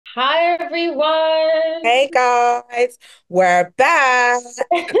Hi everyone. Hey guys, we're back.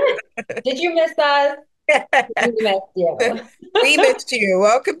 Did you miss us? We missed you. We missed you.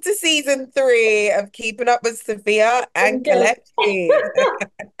 Welcome to season 3 of Keeping Up with Sophia and Kelechi.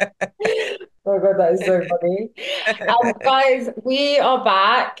 Oh my God, that is so funny. Guys, we are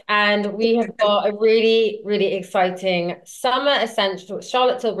back and we have got a really, really exciting summer essentials,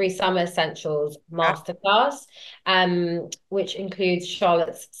 Charlotte Tilbury Summer Essentials Masterclass, which includes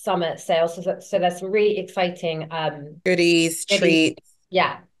Charlotte's summer sales. So there's some really exciting Goodies, goodies. treats.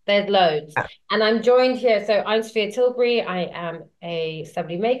 Yeah, there's loads. And I'm joined here. So I'm Sofia Tilbury. I am a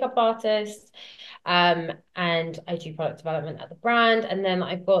celebrity makeup artist. And I do product development at the brand. And then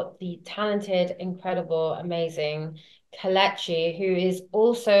I've got the talented, incredible, amazing Kelechi, who is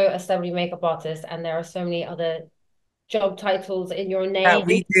also a celebrity makeup artist. And there are so many other job titles in your That name.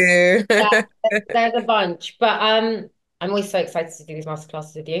 we do. Yeah, there's a bunch. But I'm always so excited to do these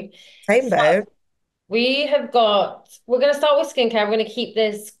masterclasses with you. Same babe. We're going to start with skincare. We're going to keep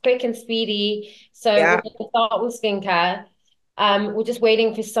this quick and speedy. So we're Yeah. going to start with skincare. We're just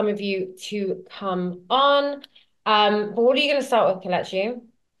waiting for some of you to come on. But what are you going to start with, Kelechi?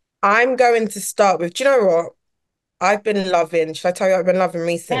 I'm going to start with, do you know what? I've been loving, should I tell you what I've been loving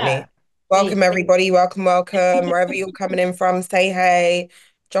Yeah, recently? please. Welcome everybody, welcome, welcome. Wherever you're coming in from, say hey,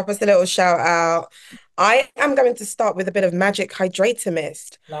 drop us a little shout out. I am going to start with a bit of Magic Hydrator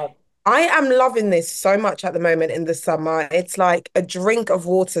Mist. Love. I am loving this so much at the moment in the summer. It's like a drink of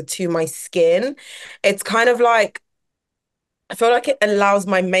water to my skin. It's kind of like, I feel like it allows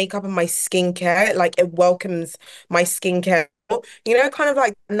my makeup and my skincare, like it welcomes my skincare. Kind of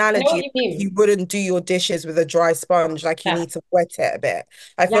like I know analogy, what like you mean. you wouldn't do your dishes with a dry sponge, like you Yeah, need to wet it a bit.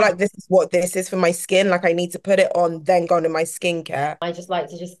 I feel yeah. like this is what this is for my skin. Like I need to put it on, then go into my skincare. I just like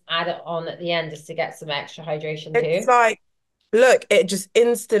to just add it on at the end just to get some extra hydration It's too. like, look, it just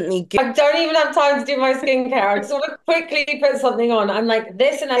instantly gives. I don't even have time to do my skincare. I just want to quickly put something on. I'm like,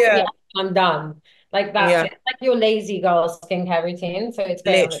 this and SPF, Yeah. I'm done. Like that's Yeah. it. It's like your lazy girl skincare routine. So it's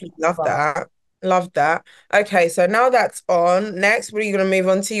great on it Literally as love well. that. Love that. Okay, so now that's on. Next, what are you going to move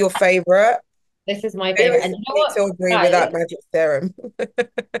on to your favorite? This is my Who favorite. is And you know Sofia what, Tilbury without guys? magic serum?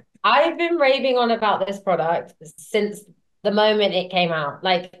 I've been raving on about this product since the moment it came out.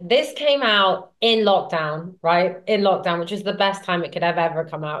 Like this came out in lockdown, right? In lockdown, which is the best time it could have ever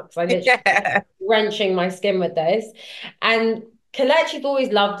come out because I literally Yeah. wrenching my skin with this. And Kelechi's always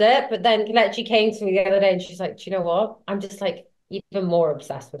loved it, but then Kelechi came to me the other day and she's like, do you know what? I'm just like even more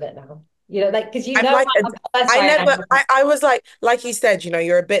obsessed with it now. Like because you I'm know like, how obsessed I I am never, with it. I was like you said,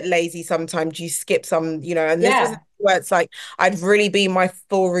 you're a bit lazy sometimes. You skip some, and this was Yeah. where it's like, I'd really be my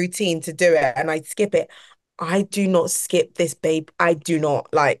full routine to do it and I'd skip it. I do not skip this, babe. I do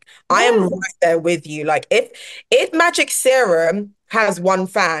not. Like, I am right No. there with you. Like, if Magic Serum has one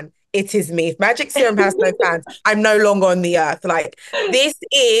fan, it is me. If Magic Serum has no fans, I'm no longer on the earth. Like, this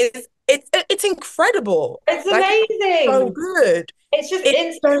is, it's incredible. It's Like, it's so amazing. good. It's just It's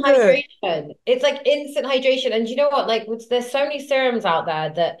instant so good. hydration. It's like instant hydration. And you know what? Like, there's so many serums out there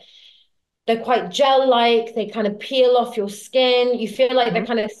that they're quite gel-like. They kind of peel off your skin. You feel like they're Mhm.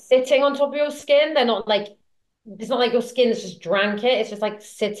 kind of sitting on top of your skin. They're not like, it's not like your skin's just drank it. It's just like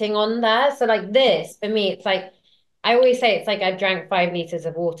sitting on there. So like this, for me, it's like, I always say it's like I've drank 5 liters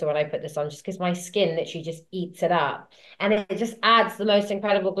of water when I put this on, just because my skin literally just eats it up. And it just adds the most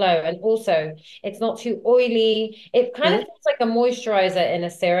incredible glow. And also, it's not too oily. It kind of Mhm. feels like a moisturizer in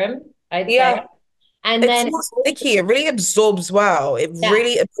a serum, I'd say. Yeah. And It's then not also, sticky. It really absorbs well. It yeah,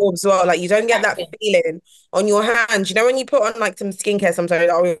 really absorbs well. Like you don't get that exactly. feeling on your hands. When you put on like some skincare sometimes,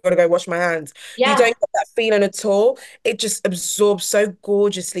 oh, we've got to go wash my hands. You don't Yeah, get that feeling at all. It just absorbs so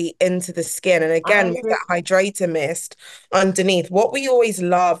gorgeously into the skin. And I again, with agree. that hydrator mist underneath, what we always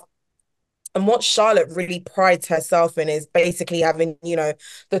love and what Charlotte really prides herself in is basically having,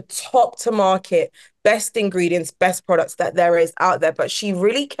 the top to market, best ingredients, best products that there is out there. But she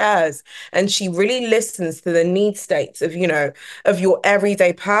really cares and she really listens to the need states of your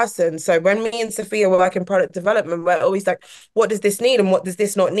everyday person. So when me and Sophia work in product development, we're always like, what does this need and what does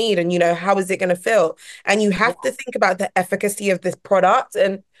this not need? And, how is it going to feel? And you Yeah, have to think about the efficacy of this product.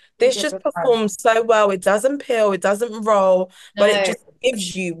 And this just 100%. performs so well. It doesn't peel, it doesn't roll, but it No, just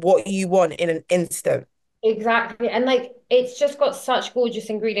gives you what you want in an instant. exactly. And like it's just got such gorgeous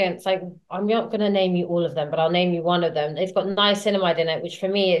ingredients. Like I'm not gonna name you all of them, but I'll name you one of them. It's got niacinamide in it, which for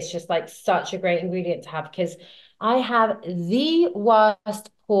me is just like such a great ingredient to have because I have the worst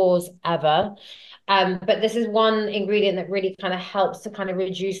pores ever. But this is one ingredient that really kind of helps to kind of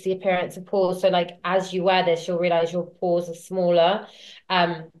reduce the appearance of pores. So like as you wear this, you'll realize your pores are smaller,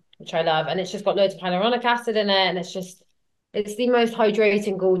 which I love. And it's just got loads of hyaluronic acid in it, and it's just It's the most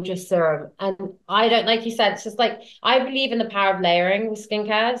hydrating, gorgeous serum. And I don't, like you said, it's just like, I believe in the power of layering with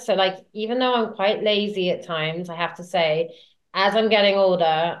skincare. So, like, even though I'm quite lazy at times, I have to say, as I'm getting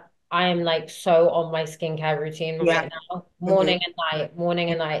older, I am like so on my skincare routine Yeah. right now, Mhm. morning and night, morning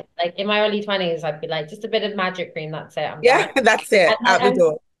and night. Like in my early 20s, I'd be like, just a bit of magic cream, that's it, I'm done. Yeah, that's it. And, Out the and,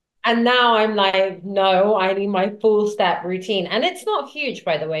 door. and now I'm like, no, I need my full step routine. And it's not huge,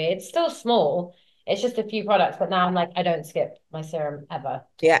 by the way. It's still small. It's just a few products, but now I'm like, I don't skip my serum ever,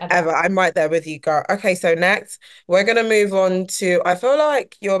 Yeah, ever. ever. I'm right there with you, girl. Okay, so next we're gonna move on to. I feel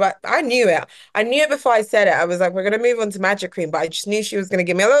like you're about. I knew it. I knew it before I said it. I was like, we're gonna move on to magic cream, but I just knew she was gonna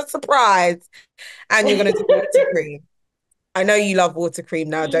give me a little surprise, and you're gonna do water cream. I know you love water cream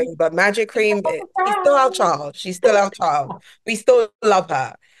now, don't you? But magic cream, she's still our child. She's still our child. We still love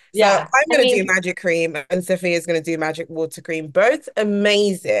her. So Yeah, I'm I gonna do mean, magic cream, and Sophia's gonna do magic water cream. Both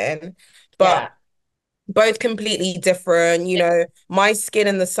amazing, but yeah, both completely different. My skin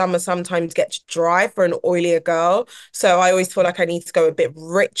in the summer sometimes gets dry for an oilier girl. So I always feel like I need to go a bit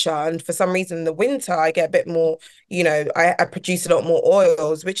richer. And for some reason in the winter, I get a bit more, I produce a lot more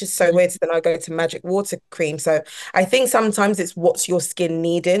oils, which is so weird. So then I go to magic water cream. So I think sometimes it's what's your skin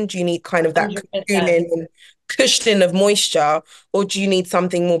needing. Do you need kind of that 100%. cocooning and cushioning of moisture, or do you need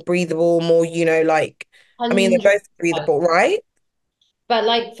something more breathable, more, I mean, they're both 100%. breathable, right? But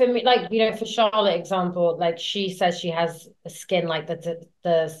like for me, like, for Charlotte example, like she says she has a skin like the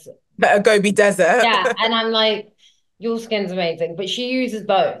Better go be desert. yeah, and I'm like, your skin's amazing, but she uses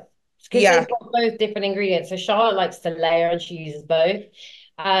both because Yeah. they've got both different ingredients. So Charlotte likes to layer and she uses both.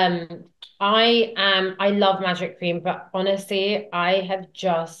 Um, I love magic cream, but honestly, I have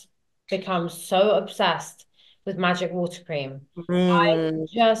just become so obsessed with magic water cream. I Mm.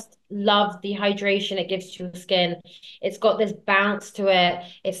 just love the hydration it gives to your skin. It's got this bounce to it.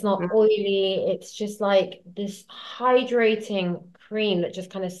 It's not oily. It's just like this hydrating cream that just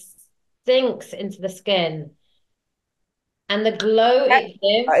kind of sinks into the skin. And the glow it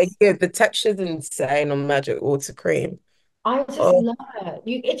gives, The texture's insane on Magic Water Cream. I just Oh, love it.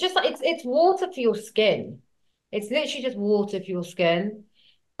 It's just like it's water for your skin. It's literally just water for your skin.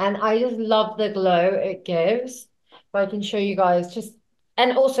 And I just love the glow it gives. But I can show you guys just,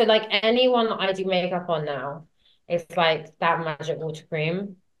 and also like anyone that I do makeup on now, it's like that magic water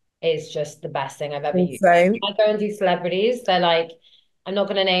cream is just the best thing I've ever used. Like insane. when I go and do celebrities, they're like, I'm not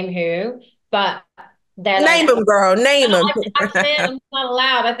gonna name who, but they're like, Name them, girl. no, Name them. I can't, I'm not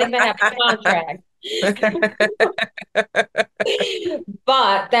allowed. I think they have a contract.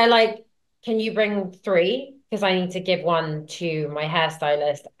 But they're like, can you bring three? Because I need to give one to my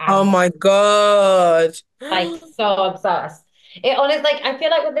hairstylist Oh and my God. like so obsessed. It honestly, like, I feel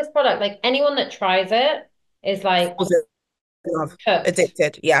like with this product, like anyone that tries it is like Was it love? hooked.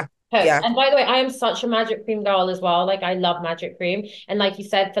 Addicted. Yeah. Hooked. Yeah. And by the way, I am such a magic cream girl as well. Like I love magic cream. And like you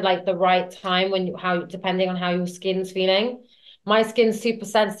said, for like the right time when how depending on how your skin's feeling. My skin's super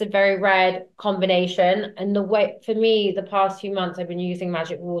sensitive, very red combination. And the way for me, the past few months I've been using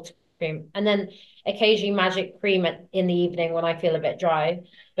magic water cream and then occasionally magic cream in the evening when I feel a bit dry.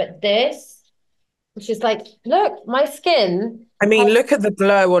 But this, it's just like, look, my skin I has mean, look at the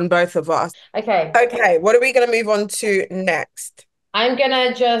glow on both of us. okay. Okay, what are we going to move on to next? I'm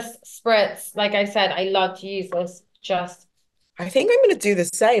gonna just spritz. Like I said, I love to use this just I think I'm going to do the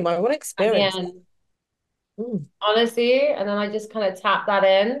same. I want to at the experience it. end, Mm. honestly. And then I just kind of tap that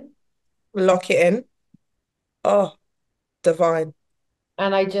in Lock it in. Oh, divine.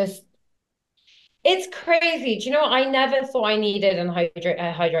 and I just, it's crazy. Do you know what? I never thought I needed a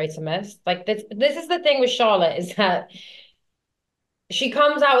hydrator mist. Like this is the thing with Charlotte is that she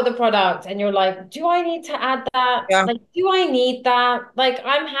comes out with a product and you're like, do I need to add that? Yeah. Like, do I need that? Like,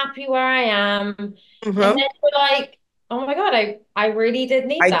 I'm happy where I am. And Hmm. then you're like, oh my God, I really did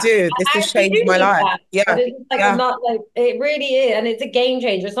need I that. do. This I has actually changed do my need life. that. But Yeah. it's like Yeah. not like it really is. And it's a game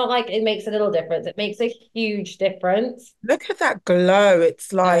changer. It's not like it makes a little difference. It makes a huge difference. Look at that glow.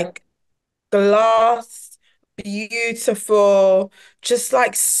 It's So like glass, beautiful, just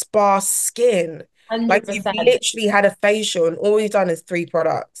like sparse skin. Like you've 100%. literally had a facial and all you've done is three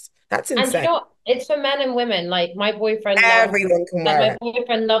products. That's And you insane. know what? It's for men and women. Everyone can wear My it.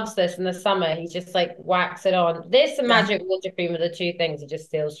 boyfriend loves this in the summer. He just like whacks it on. This and Yeah. magic water cream are the two things he just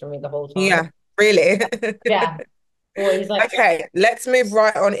steals from me the whole time. Yeah, really. Yeah. Or he's like, Okay, let's move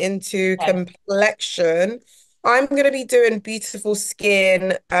right on into okay, complexion. I'm going to be doing Beautiful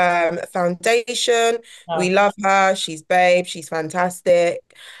Skin foundation. We no. love her. She's babe. She's fantastic.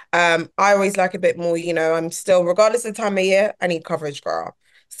 I always like a bit more, I'm still, regardless of the time of year, I need coverage, girl.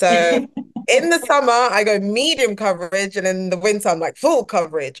 So in the summer, I go medium coverage, and in the winter, I'm like full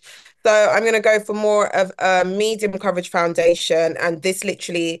coverage. So I'm gonna go for more of a medium coverage foundation, and this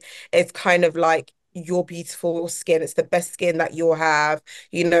literally is kind of like your beautiful skin. It's the best skin that you'll have.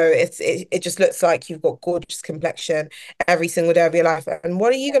 It just looks like you've got gorgeous complexion every single day of your life. And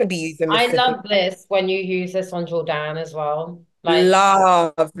what are you gonna be using, Miss I Sophie? love this when you use this on Jordan as well. Like,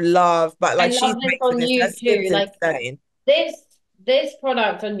 Love, love, but I like she's love this made for on this. Her you too. skin's Like insane. this this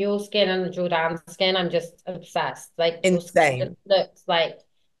product on your skin and the Jordan skin, I'm just obsessed. Like your skin just Insane. looks like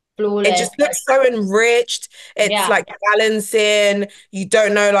It flawless. just Like, looks so enriched. It's yeah, like balancing. You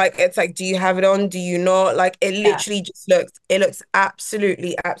don't know, like, it's like, do you have it on? Do you not? Like, it yeah. literally just it looks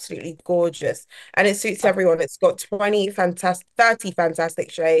absolutely, absolutely gorgeous. And it suits everyone. It's got 30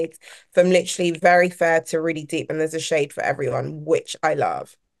 fantastic shades from literally very fair to really deep. And there's a shade for everyone, which I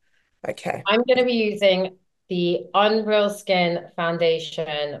love. Okay. I'm going to be using the Unreal Skin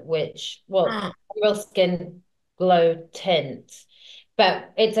foundation, Unreal Skin Glow Tint.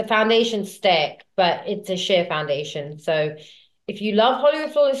 But it's a foundation stick, but it's a sheer foundation. So if you love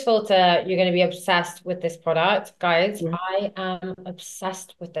Hollywood Flawless Filter, you're going to be obsessed with this product. Guys, I am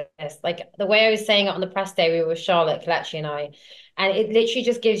obsessed with this. Like the way I was saying it on the press day, we were with Charlotte, Kelechi, and I, and it literally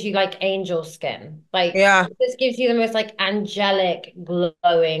just gives you like angel skin. Like Yeah. this gives you the most like angelic,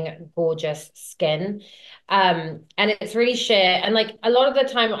 glowing, gorgeous skin. And it's really sheer. And like a lot of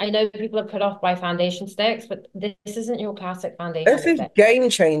the time, I know people are put off by foundation sticks, but this isn't your classic foundation This is stick. game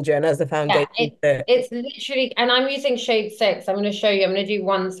changing as a Yeah, foundation stick. it's literally, and I'm using shade 6. I'm going to show you. I'm going to do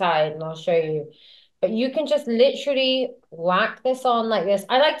one side and I'll show you. But you can just literally whack this on like this.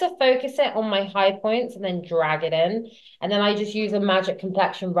 I like to focus it on my high points and then drag it in. And then I just use a magic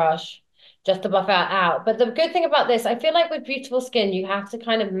complexion brush just to buff it out. But the good thing about this, I feel like with beautiful skin, you have to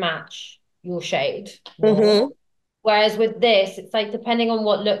kind of match your shade more. Hmm. Whereas with this, it's like depending on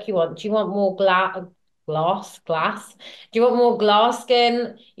what look you want. Do you want more glass? Do you want more glass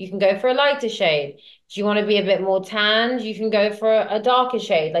skin? You can go for a lighter shade. Do you want to be a bit more tanned? You can go for a darker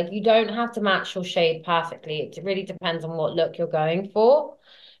shade. Like you don't have to match your shade perfectly. It really depends on what look you're going for.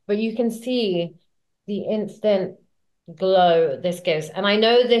 But you can see the instant glow this gives. And I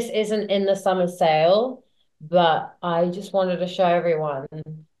know this isn't in the summer sale, but I just wanted to show everyone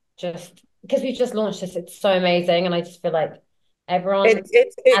just because we just launched this. It's so amazing. And I just feel like everyone It's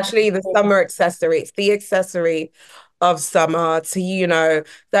has literally the summer accessory. It's the accessory of summer to,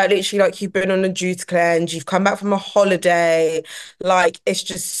 that literally like you've been on a juice cleanse, you've come back from a holiday. Like it's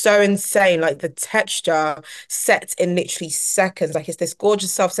just so insane. Like the texture sets in literally seconds. Like it's this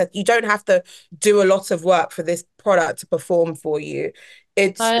gorgeous self set. You don't have to do a lot of work for this product to perform for you.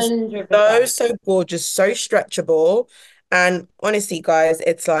 It's so, 100%. so gorgeous, so stretchable. And honestly, guys,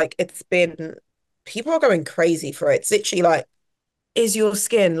 it's like people are going crazy for it. It's literally like is your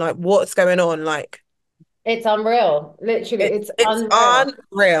skin like what's going on? Like It's unreal. Literally, it's it's it's unreal.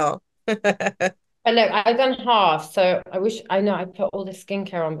 unreal. But look, I've done half, so I know I put all the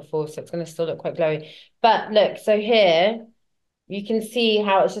skincare on before, so it's going to still look quite glowy. But look, so here you can see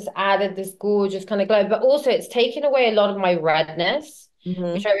how it's just added this gorgeous kind of glow, but also it's taken away a lot of my redness,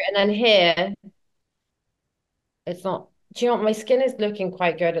 Hmm. and then here it's not. Do you know what? My skin is looking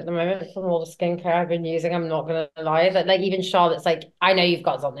quite good at the moment from all the skincare I've been using. I'm not gonna lie. That like even Charlotte's like, I know you've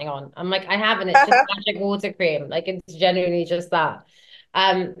got something on. I'm like, I haven't. It's just magic water cream. Like it's genuinely just that.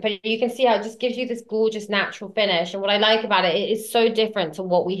 But you can see how it just gives you this gorgeous natural finish. And what I like about it, it is so different to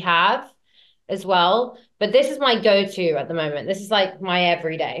what we have as well. But this is my go-to at the moment. This is like my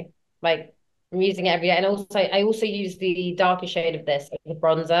everyday. Like I'm using it every day. And also I also use the darker shade of this, the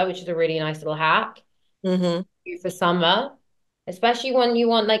bronzer, which is a really nice little hack Hmm. for summer, especially when you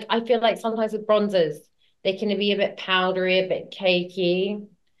want like I feel like sometimes with bronzers they can be a bit powdery, a bit cakey.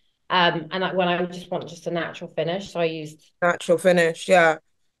 And when I just want just a natural finish, so I used Natural finish, yeah.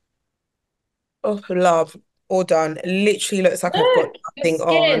 Oh, love. All done. Literally looks like I've got look your nothing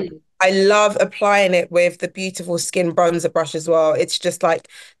on. skin. I love applying it with the beautiful skin bronzer brush as well. It's just like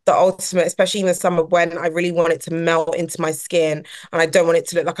the ultimate, especially in the summer when I really want it to melt into my skin and I don't want it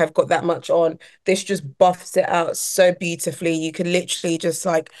to look like I've got that much on. This just buffs it out so beautifully. You can literally just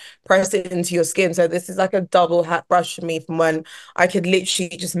like press it into your skin. So this is like a double hat brush for me from when I could literally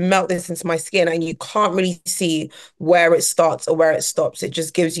just melt this into my skin and you can't really see where it starts or where it stops. It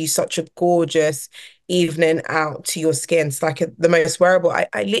just gives you such a gorgeous evening out to your skin. It's like the most wearable. I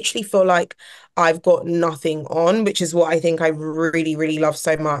literally feel like I've got nothing on, which is what I think I really, really love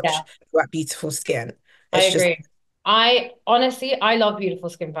so much Yeah, about beautiful skin. I It's just, agree. I honestly I love beautiful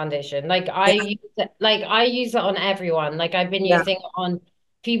skin foundation. Like yeah, I use it on everyone. Like I've been yeah. using it on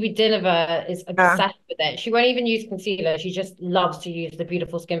Phoebe Dynevor is Yeah. obsessed with it. She won't even use concealer. She just loves to use the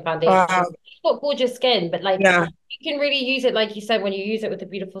Beautiful Skin Foundation. Wow. She's got gorgeous skin, but like Yeah. you can really use it, like you said, when you use it with the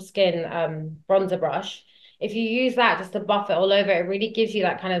Beautiful Skin bronzer brush. If you use that just to buff it all over, it really gives you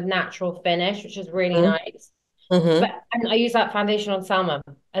that kind of natural finish, which is really Mm-hmm. nice. But Mm-hmm. and I use that foundation on Salma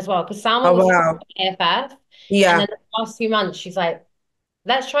as well, because Salma Oh, was using wow. AFF, and Yeah. then the last few months she's like,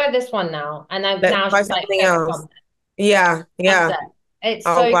 let's try this one now, and then Let's now try she's like, something let's else. come. Yeah. That's Yeah. it. It's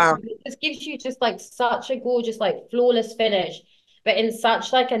Oh, so wow. it just gives you just like such a gorgeous, like flawless finish, but in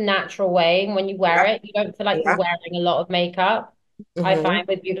such like a natural way. And when you wear Yeah. it, you don't feel like you're Yeah. wearing a lot of makeup. I Mm-hmm. find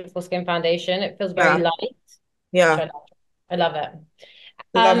with Beautiful Skin Foundation, it feels very Yeah. light, which Yeah. I love. I love it.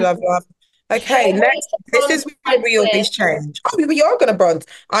 Love, love, love. Should Okay, I wait next. to This bronze is where my we lid? always change. Oh, we are going to bronze.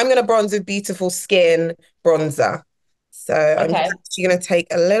 I'm going to bronze with Beautiful Skin bronzer. So I'm just Okay, actually going to take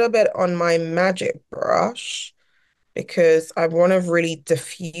a little bit on my magic brush because I want to really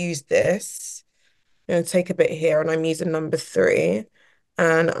diffuse this. I'm going to take a bit here and I'm using number 3.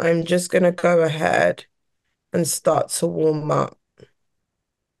 And I'm just going to go ahead and start to warm up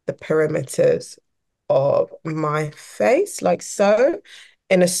the perimeters of my face, like so,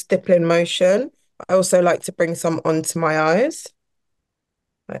 in a stippling motion. I also like to bring some onto my eyes,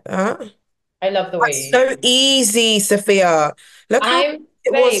 like that. I love the way That's you use so it. easy, Sophia. Look how I'm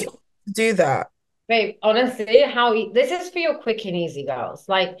it was babe. to do that. Babe, honestly, this is for your quick and easy girls.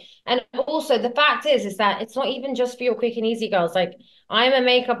 Like, and also the fact is that it's not even just for your quick and easy girls. Like, I'm a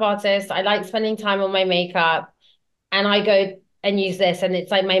makeup artist. I like spending time on my makeup, and I go and use this, and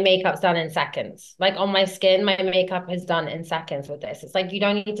it's like my makeup's done in seconds. Like on my skin, my makeup is done in seconds with this. It's like you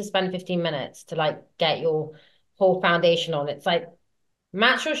don't need to spend 15 minutes to like get your whole foundation on. It's like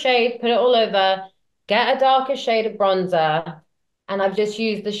match your shade, put it all over, get a darker shade of bronzer. And I've just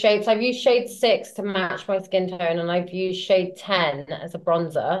used the shades. I've used shade 6 to match my skin tone, and I've used shade 10 as a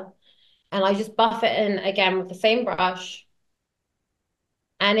bronzer. And I just buff it in again with the same brush.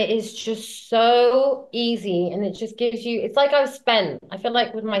 And it is just so easy. And it just gives you, it's like I feel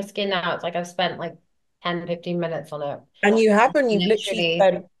like with my skin now, it's like I've spent like 10, 15 minutes on it. And you haven't, you've literally Literally.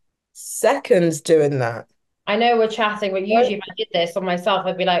 spent seconds doing that. I know we're chatting, but usually if I did this on myself,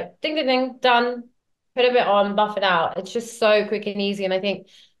 I'd be like, ding, ding, ding, done. Put a bit on, buff it out. It's just so quick and easy. And I think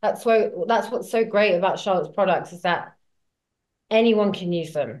that's what's so great about Charlotte's products is that anyone can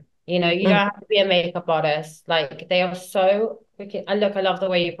use them. You don't have to be a makeup artist. Like they are so quick. I love the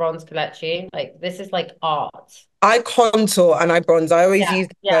way you bronze Kelechi. Like this is like art. I contour and I bronze. I always Yeah, use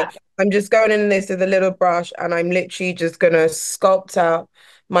yeah. I'm just going in this with a little brush and I'm literally just gonna sculpt out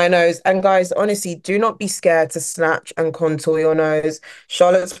my nose. And guys, honestly, do not be scared to snatch and contour your nose.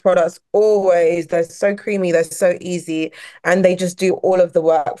 Charlotte's products always, they're so creamy, they're so easy, and they just do all of the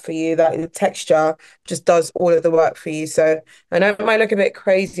work for you. That the texture just does all of the work for you. So I know it might look a bit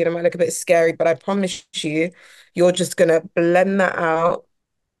crazy and it might look a bit scary, but I promise you, you're just gonna blend that out.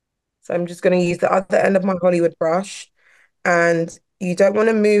 So I'm just going to use the other end of my Hollywood brush and you don't want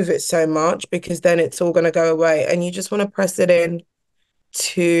to move it so much because then it's all going to go away. And you just want to press it in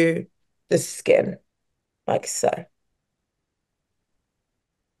to the skin like so.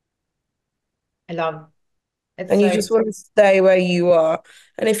 I love it's And you so just want to stay where you are.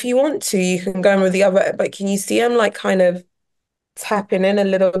 And if you want to, you can go in with the other, but can you see I'm like kind of tapping in a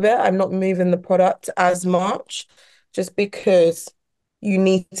little bit. I'm not moving the product as much just because you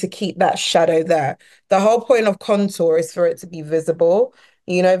need to keep that shadow there. The whole point of contour is for it to be visible,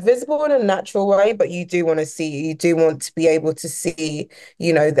 visible in a natural way, but you do want to be able to see,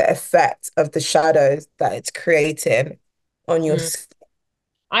 the effect of the shadows that it's creating on your mm. skin.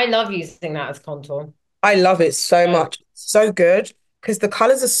 I love using that as contour. I love it so So much. So good because the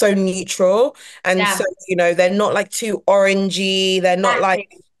colors are so neutral and so, yeah, they're not like too orangey. They're not like,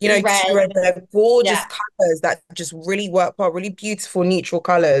 exactly. Too too red. red. They're gorgeous Yeah. colors that just really work well, really beautiful neutral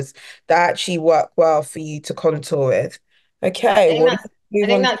colors that actually work well for you to contour with. Okay, I think well, that's let's I move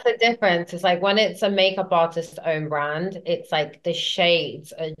think on. that's the difference. It's like when it's a makeup artist's own brand, it's like the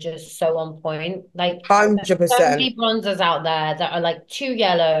shades are just so on point. Like there's so 100%. many bronzers out there that are like too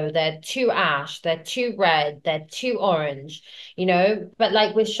yellow, they're too ash, they're too red, they're too orange, But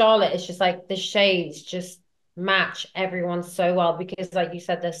like with Charlotte, it's just like the shades just match everyone so well because like you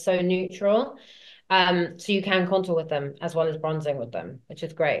said, they're so neutral. So you can contour with them as well as bronzing with them, which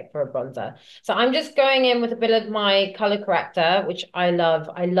is great for a bronzer. So I'm just going in with a bit of my color corrector, which I love.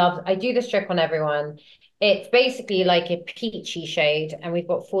 I love, I do this trick on everyone. It's basically like a peachy shade, and we've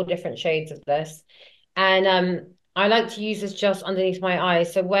got 4 different shades of this. And I like to use this just underneath my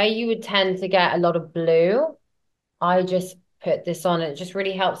eyes. So where you would tend to get a lot of blue, I just put this on, and it just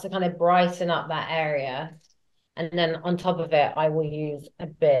really helps to kind of brighten up that area. And then on top of it, I will use a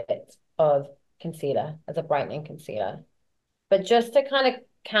bit of concealer as a brightening concealer. But just to kind of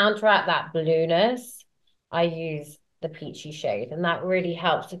counteract that blueness, I use the peachy shade. And that really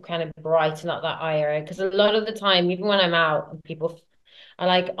helps to kind of brighten up that eye area. Because a lot of the time, even when I'm out and people are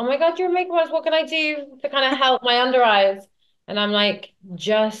like, oh my God, you're a makeup artist. What can I do to kind of help my under eyes? And I'm like,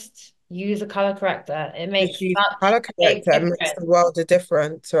 just use a color corrector. It makes Just use such color a big corrector makes the difference. world a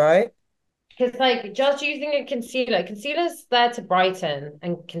difference, right? Because like just using a concealer's there to brighten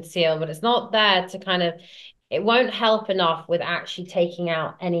and conceal, but it's not there to kind of, it won't help enough with actually taking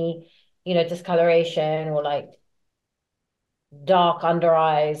out any, discoloration or like dark under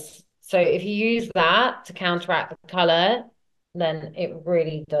eyes. So if you use that to counteract the color, then it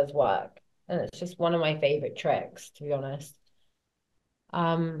really does work. And it's just one of my favorite tricks, to be honest.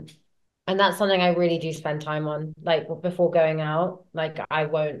 Um, and that's something I really do spend time on. Like before going out, like I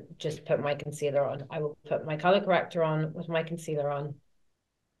won't just put my concealer on. I will put my color corrector on with my concealer on.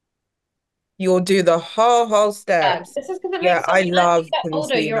 You'll do the whole Yeah, steps. this is because it Yeah, makes sense. I As you love get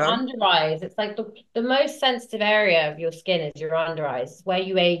older, your concealer. under eyes, it's like the most sensitive area of your skin is your under eyes. It's where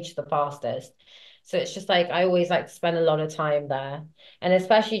you age the fastest. So it's just like I always like to spend a lot of time there. And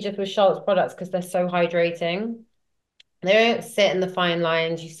especially just with Charlotte's products because they're so hydrating. They don't sit in the fine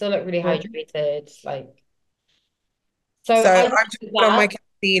lines. You still look really Mhm. hydrated. Like, so So I I've just do put on my that.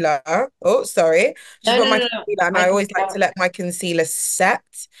 concealer. Oh, sorry. Just No, put no, my no, no. concealer, and I I can always do like that. to let my concealer set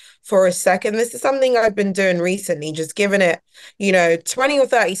for a second. This is something I've been doing recently, just giving it, 20 or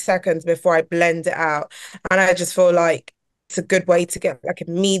 30 seconds before I blend it out. And I just feel like it's a good way to get like a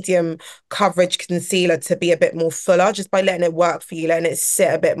medium coverage concealer to be a bit more fuller, just by letting it work for you, letting it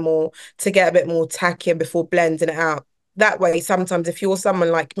sit a bit more to get a bit more tacky before blending it out. That way, sometimes if you're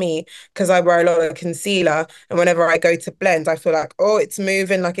someone like me, because I wear a lot of concealer, and whenever I go to blend, I feel like, it's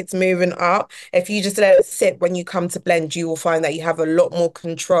moving up. If you just let it sit when you come to blend, you will find that you have a lot more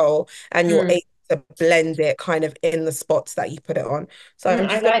control and you're Mm, able to blend it kind of in the spots that you put it on. So I'm I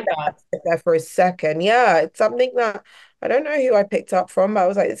just going to like let that. that sit there for a second. Yeah, it's something that I don't know who I picked up from, but I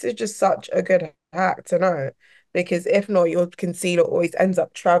was like, this is just such a good hack to know. Because if not, your concealer always ends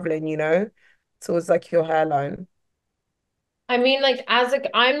up traveling, towards like your hairline. I mean, like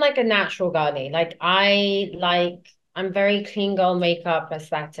I'm like a natural girly. I'm very clean girl makeup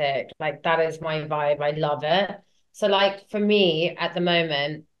aesthetic. Like that is my vibe. I love it. So like for me at the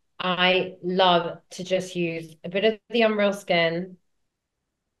moment, I love to just use a bit of the Unreal Skin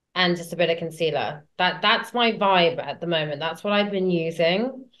and just a bit of concealer. That's my vibe at the moment. That's what I've been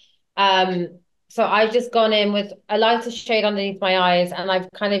using. Um, so I've just gone in with a lighter shade underneath my eyes, and I've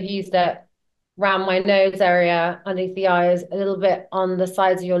kind of used it around my nose area, underneath the eyes, a little bit on the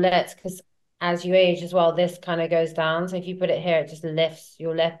sides of your lips, because as you age as well, this kind of goes down. So if you put it here, it just lifts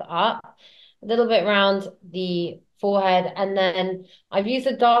your lip up. A little bit around the forehead, and then I've used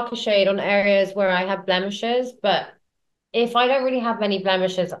a darker shade on areas where I have blemishes, but if I don't really have many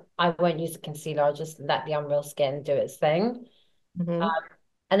blemishes, I won't use the concealer. I'll just let the Unreal Skin do its thing. Mhm.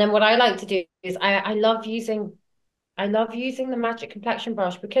 And then what I like to do is I love using the Magic Complexion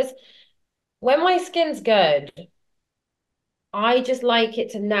brush because when my skin's good, I just like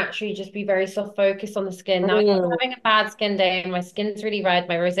it to naturally just be very soft focused on the skin. Now, if I'm Mm. having a bad skin day, my skin's really red,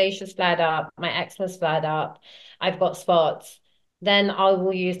 my rosacea's flared up, my eczema's flared up, I've got spots, then I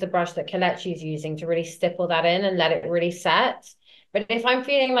will use the brush that Kelechi is using to really stipple that in and let it really set. But if I'm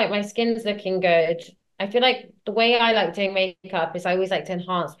feeling like my skin's looking good, I feel like the way I like doing makeup is I always like to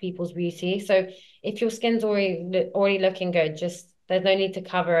enhance people's beauty. So if your skin's already looking good, just there's no need to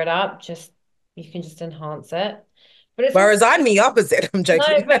cover it up. Just you can just enhance it. But it's also Whereas I'm the opposite. I'm no,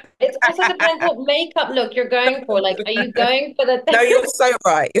 joking. but it also depends what makeup look you're going for. Like, are you going for No, the you're so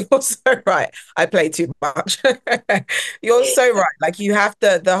right. You're so right. I play too much. You're so right. Like you have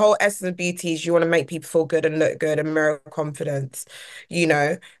to, the whole essence of beauty is you want to make people feel good and look good and mirror confidence, you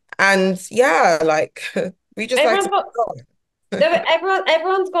know. And yeah, like we just like everyone's to got be no, on. but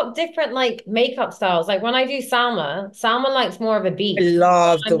everyone's got different like makeup styles. Like when I do Salma likes more of a I beat.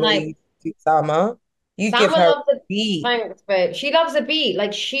 love the I'm way like you do Sama. You give Salma her a loves the beat. thanks, but she loves a beat.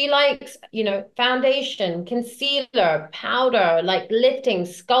 Like she likes, foundation, concealer, powder, like lifting,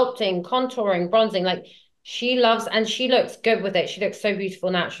 sculpting, contouring, bronzing. Like she loves and she looks good with it. She looks so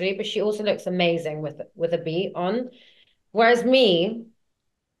beautiful naturally, but she also looks amazing with a beat on. Whereas me,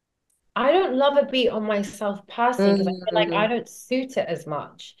 I don't love a beat on myself personally because I feel like I Mm. don't suit it as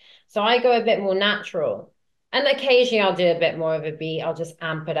much. So I go a bit more natural. And occasionally I'll do a bit more of a beat. I'll just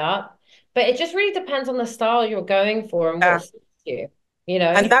amp it up. But it just really depends on the style you're going for and what Yeah. suits you,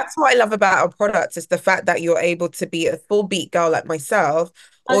 And that's what I love about our products is the fact that you're able to be a full beat girl like myself,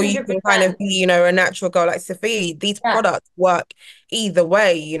 or you can kind of 100%. be, a natural girl like Sophie. These Yeah, products work either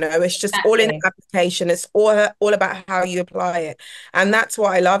way, it's just all in exactly. application. It's all about how you apply it. And that's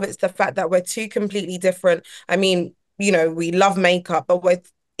what I love. It's the fact that we're two completely different. I mean, we love makeup, but we're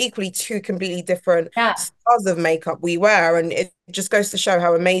equally two completely different Yeah, styles of makeup we wear. And it just goes to show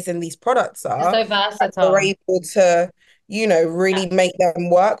how amazing these products it's are. so And we're versatile. able to, Yeah, really make them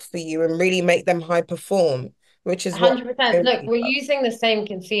work for you and really make them high perform, which is what I 100%. Look, really we're love. using the same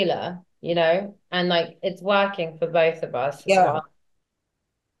concealer, and like it's working for both of us as Yeah. well.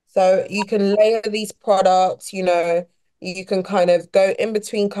 So you can layer these products, you can kind of go in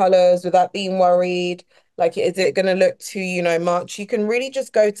between colors without being worried. Like, is it going to look too, much? You can really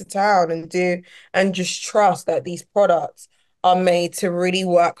just go to town and just trust that these products are made to really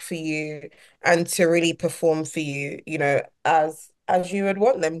work for you and to really perform for you, as you would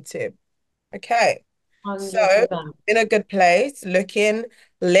want them to. Okay. So 100%. in a good place, looking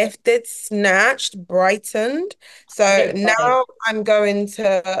lifted, snatched, brightened. So Look great. now I'm going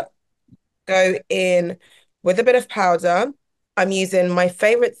to go in with a bit of powder. I'm using my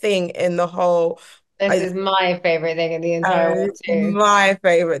favorite thing in the whole, This I is my favorite thing in the entire world too. my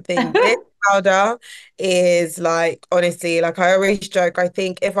favorite thing. This powder is like, honestly, like I always joke, I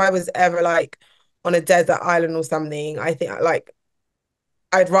think if I was ever like on a desert island or something, I think like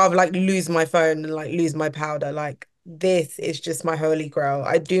I'd rather like lose my phone than like lose my powder. Like this is just my holy grail.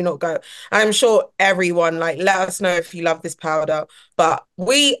 I do not go. I'm sure everyone like let us know if you love this powder, but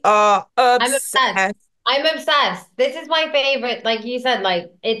we are I'm obsessed. obsessed. I'm obsessed. This is my favorite. Like you said,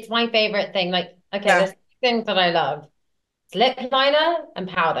 like it's my favorite thing. Like, okay, Yeah. there's two things that I love. It's lip liner and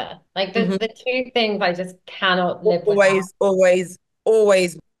powder. Like the Mhm. two things I just cannot live without. Always, always,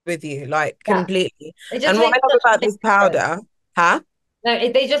 always with you, like Yeah. completely. It just And what I makes love such a about big this difference. powder, huh? No,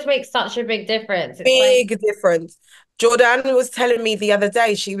 they just make such a big difference. It's like, Big difference. Jordan was telling me the other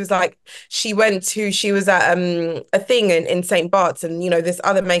day, she was like, she was at a thing in St. Bart's, and this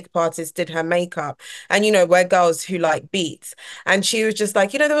other makeup artist did her makeup. And we're girls who like beats. And she was just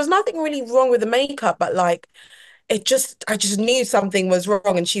like, there was nothing really wrong with the makeup, but like I just knew something was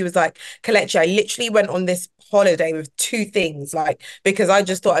wrong. And she was like, Kelechi, I literally went on this holiday with two things, like, because I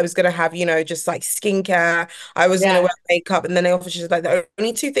just thought I was gonna have, just like skincare, I was gonna wear yeah, makeup. And then they offered, she's like, the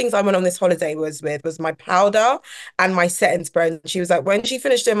only two things I went on this holiday was my powder and my setting spray. And she was like, when she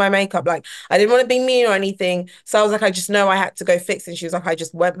finished doing my makeup, like I didn't want to be mean or anything. So I was like, I just know I had to go fix it. And she was like, I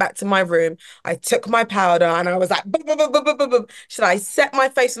just went back to my room, I took my powder and I was like, boom, boom, boom, boom, boom, boom, boom. She's like, I set my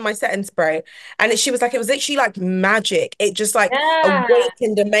face with my setting spray. And she was like, it was literally like magic. It just like yeah,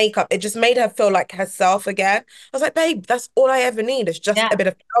 awakened the makeup. It just made her feel like herself again. I was like, babe, that's all I ever need is just a yeah, bit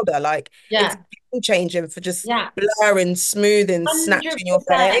of powder. Like it's yeah, game changing for just yeah. blurring, smoothing, snatching your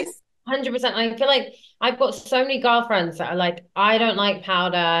 100%. face. 100%. I feel like I've got so many girlfriends that are like, I don't like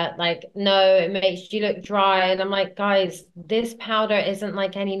powder. Like, no, it makes you look dry. And I'm like, guys, this powder isn't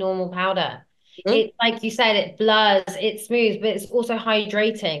like any normal powder. Mhm. It, like you said, it blurs, it smooths, but it's also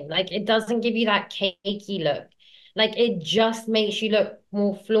hydrating. Like, it doesn't give you that cakey look. Like, it just makes you look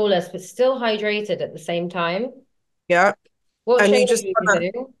more flawless, but still hydrated at the same time. Yeah. What And shade you are just you wanna,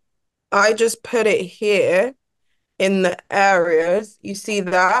 using? I just put it here in the areas. You see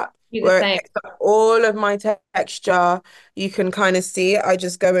that? You the Where it same. picks up all of my texture. You can kind of see it. I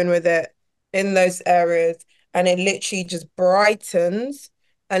just go in with it in those areas and it literally just brightens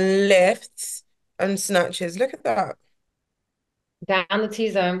and lifts and snatches. Look at that. Down the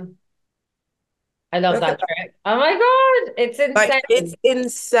T-zone. I love Look at that that. trick. Oh my God, it's Like it's insane.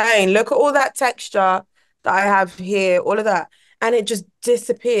 insane. Look at all that texture that I have here, all of that. And it just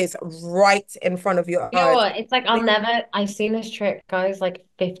disappears right in front of your You know eyes. what? It's like I've seen this trick, guys, like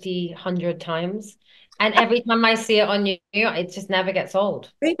 50, 100 times. And every time I see it on you, it just never gets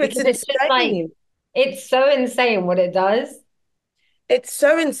old. Babe, it's Because it's just like, insane. it's so insane what it does. It's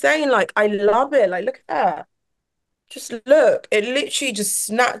so insane. Like I love it. Like look at that. Just look, it literally just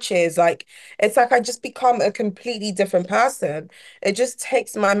snatches. Like it's like I just become a completely different person. It just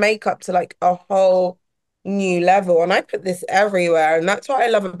takes my makeup to like a whole new level. And I put this everywhere. And that's what I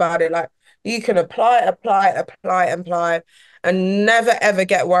love about it. Like you can apply, apply, apply, apply, and never ever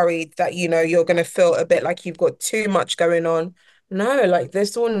get worried that you're gonna feel a bit like you've got too much going on. No, like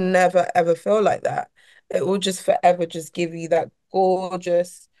this will never ever feel like that. It will just forever just give you that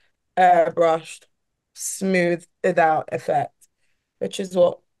gorgeous airbrushed smoothed out effect, which is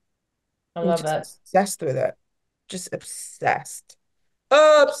what I I'm love just it. obsessed with it. Just obsessed.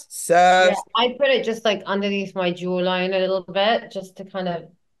 Yeah, Obsessed. I put it just like underneath my jawline a little bit, just to kind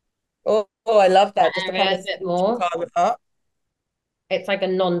of Oh, I love that. Just to area kind of it a bit to more. calm it up. It's like a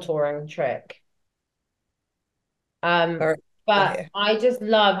non-touring trick. All Um, right. Over but here. I just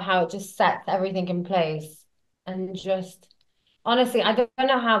love how it just sets everything in place and just honestly, I don't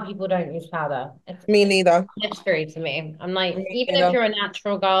know how people don't use powder. Me It's neither. a mystery to me. I'm like, Me even if neither. you're a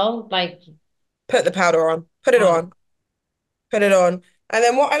natural girl, like, Put the powder on. Put it um, on. Put it on. And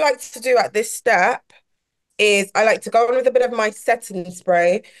then what I like to do at this step is I like to go on with a bit of my setting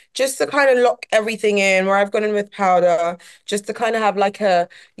spray just to kind of lock everything in where I've gone in with powder, just to kind of have like a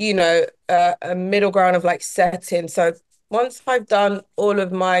middle ground of like setting. So once I've done all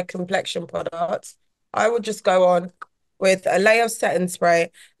of my complexion products, I would just go on with a layer of setting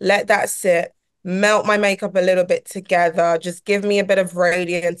spray, let that sit, melt my makeup a little bit together, just give me a bit of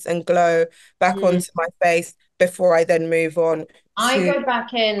radiance and glow back mm, onto my face before I then move on I to go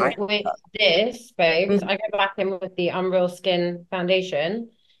back in my with this, babes. Mhm. I go back in with the Unreal Skin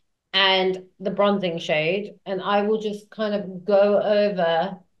foundation and the bronzing shade, and I will just kind of go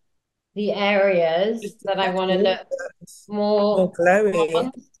over the areas Just to that I get want to look gorgeous, more more glowy.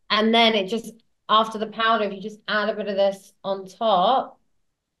 bronzed. And then it just, after the powder, if you just add a bit of this on top,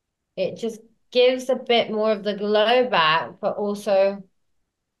 it just gives a bit more of the glow back, but also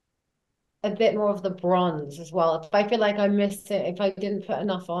a bit more of the bronze as well. If I feel like I missed it, if I didn't put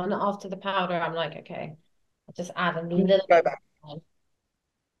enough on after the powder, I'm like, okay, I'll just add a little Go bit back. more.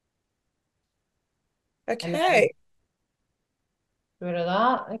 And then Okay. rid of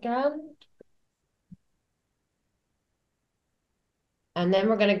that again. And then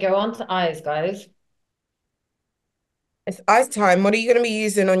we're going to go on to eyes, guys. It's eyes time. What are you going to be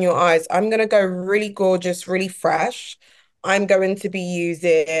using on your eyes? I'm going to go really gorgeous, really fresh. I'm going to be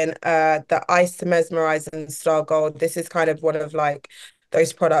using the Ice to Mesmerize and Star Gold. This is kind of one of like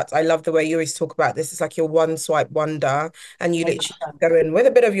those products. I love the way you always talk about this. It's like your one swipe wonder, and you I literally love go in with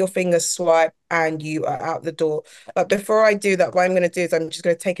a bit of your finger swipe and you are out the door. But before I do that, what I'm going to do is I'm just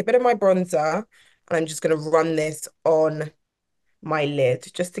going to take a bit of my bronzer and I'm just going to run this on my lid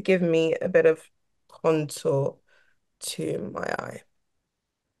just to give me a bit of contour to my eye.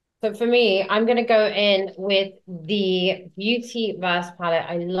 So for me, I'm gonna go in with the Beautyverse palette.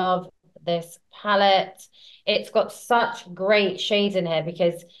 I love this palette. It's got such great shades in here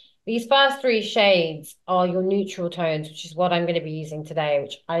because these first three shades are your neutral tones, which is what I'm going to be using today,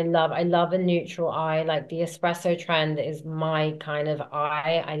 which I love. I love a neutral eye. Like the espresso trend is my kind of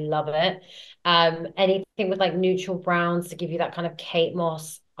eye. I love it. Anything with like neutral browns to give you that kind of Kate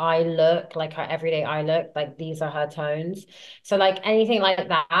Moss eye look, like her everyday eye look, like these are her tones. So like anything like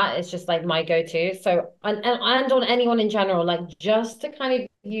that is just like my go-to. So and on anyone in general, like just to kind of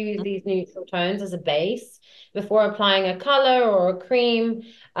use these neutral tones as a base before applying a color or a cream.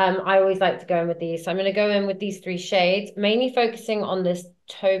 I always like to go in with these. So I'm going to go in with these three shades, mainly focusing on this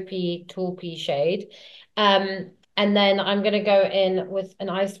taupey shade. And then I'm going to go in with an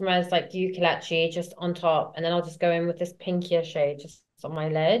Isomer like you, Kelechi, just on top. And then I'll just go in with this pinkier shade just on my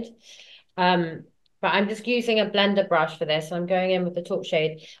lid. Um, but I'm just using a blender brush for this. I'm going in with the top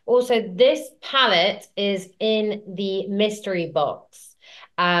shade. Also, this palette is in the mystery box.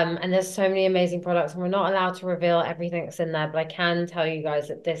 And there's so many amazing products, and we're not allowed to reveal everything that's in there, but I can tell you guys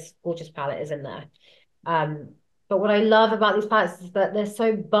that this gorgeous palette is in there. Um, but what I love about these palettes is that they're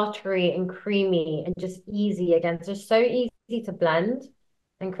so buttery and creamy and just easy. Again, they're so easy to blend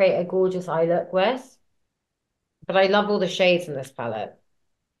and create a gorgeous eye look with. But I love all the shades in this palette.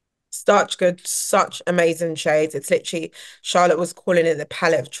 Such good, such amazing shades. It's literally, Charlotte was calling it the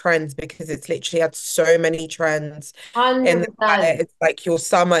palette of trends because it's literally had so many trends in the palette. 100%. It's like your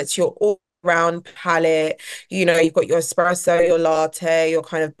summer, it's your all round palette. You know, you've got your espresso, your latte, your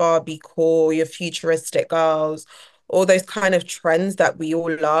kind of Barbie core, your futuristic girls, all those kind of trends that we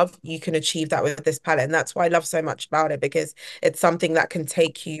all love. You can achieve that with this palette. And that's why I love so much about it because it's something that can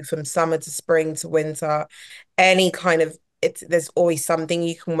take you from summer to spring to winter, any kind of there's always something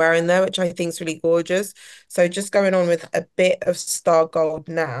you can wear in there, which I think is really gorgeous. So just going on with a bit of Star Gold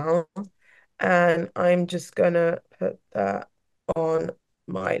now, and I'm just gonna put that on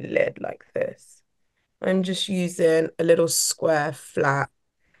my lid like this. I'm just using a little square flat.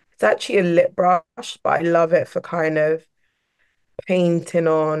 It's actually a lip brush, but I love it for kind of painting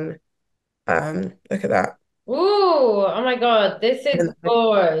on. Look at that. Ooh, oh my God, this is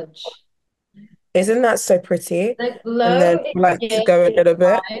gorge. Isn't that so pretty? The And glow then it I like to gives go a is little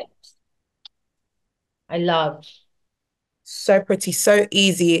bit. right. I love. So pretty, so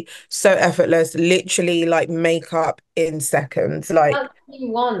easy, so effortless, literally like makeup in seconds. Like That's what you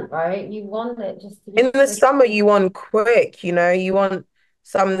want, right? You want it just to be in the pretty. summer, you want quick, you want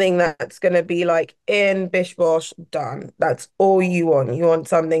something that's going to be like in bish bosh, done. That's all you want. You want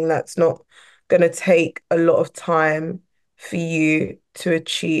something that's not going to take a lot of time for you to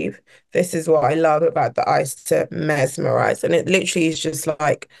achieve. This is what I love about the eyes to mesmerize. And it literally is just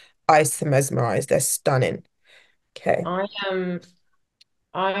like eyes to mesmerize. They're stunning. Okay. I am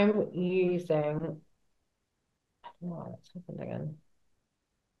I'm using oh, what's happened again?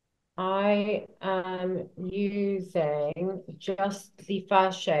 I am using just the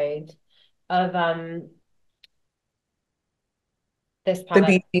first shade of this The palette.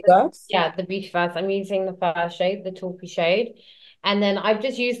 beauty gloves. Yeah, the Beautyverse. I'm using the first shade, the taupey shade. And then I've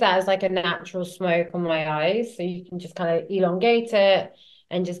just used that as like a natural smoke on my eyes. So you can just kind of elongate it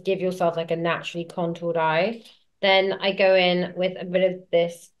and just give yourself like a naturally contoured eye. Then I go in with a bit of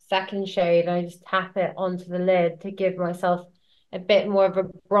this second shade and I just tap it onto the lid to give myself a bit more of a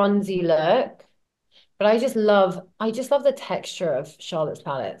bronzy look. But I just love the texture of Charlotte's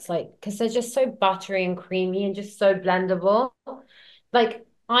palettes, like, because they're just so buttery and creamy and just so blendable. Like,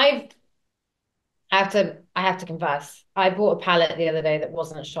 I have to confess, I bought a palette the other day that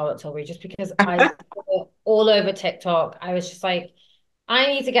wasn't Charlotte Tilbury just because I saw it all over TikTok. I was just like, I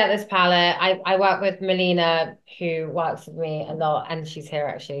need to get this palette. I work with Melina, who works with me a lot, and she's here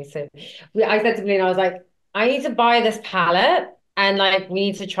actually. So I said to Melina, I was like, I need to buy this palette and like we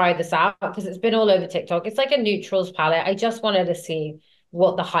need to try this out because it's been all over TikTok. It's like a neutrals palette. I just wanted to see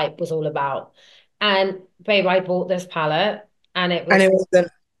what the hype was all about. And babe, I bought this palette and it And was it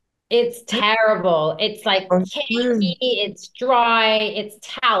wasn't. it's terrible. It's like Oh, cakey, it's dry, it's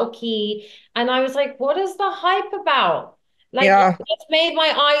talky. And I was like, what is the hype about? Like, it yeah. just made my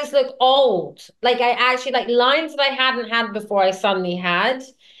eyes look old. Like, I actually, like, lines that I hadn't had before, I suddenly had.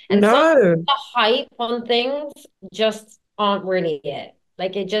 And some of No, the hype on things just aren't really it.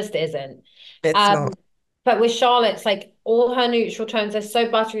 Like, it just isn't. it's not. Um, but with Charlotte's, like, all her neutral tones, they're so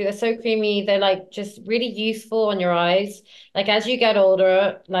buttery, they're so creamy, they're like just really useful on your eyes. Like as you get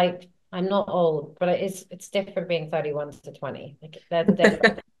older, like I'm not old, but it's different being 31 to 20. Like there's a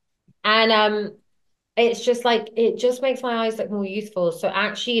difference. And it's just like it just makes my eyes look more youthful. So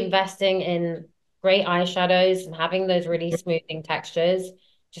actually investing in great eyeshadows and having those really smoothing textures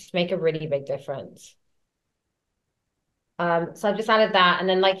just make a really big difference. So I've just added that. And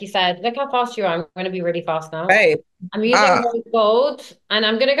then like you said, look how fast you are. I'm going to be really fast now. Babe. I'm using Ah, rose gold and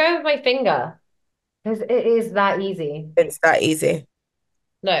I'm going to go with my finger because it is that easy. it's that easy.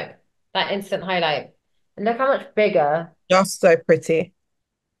 Look, that instant highlight. And look how much bigger. Just so pretty.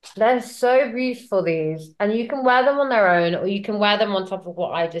 They're so beautiful, these. And you can wear them on their own, or you can wear them on top of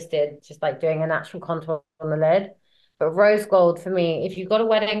what I just did, just like doing a natural contour on the lid. But rose gold for me, if you've got a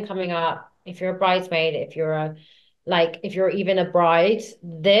wedding coming up, if you're a bridesmaid, if you're even a bride,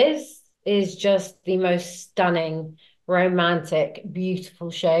 this is just the most stunning, romantic, beautiful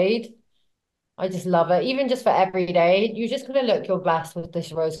shade. I just love it. Even just for every day, you're just gonna look your best with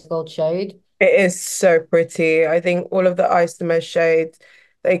this rose gold shade. It is so pretty. I think all of the Isomer shades,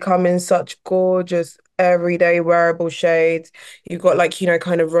 they come in such gorgeous everyday wearable shades. You've got like,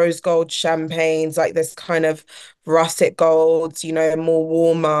 kind of rose gold champagnes, like this kind of russet golds, more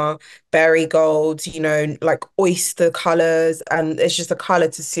warmer berry golds, like oyster colors. And it's just a color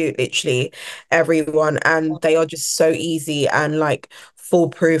to suit literally everyone. And they are just so easy and like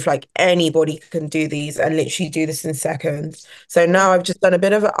foolproof. Like anybody can do these and literally do this in seconds. So now I've just done a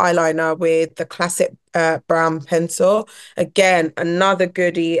bit of an eyeliner with the classic brown pencil. Again, another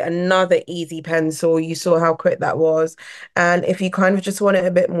goodie, another easy pencil. You saw how quick that was. And if you kind of just want it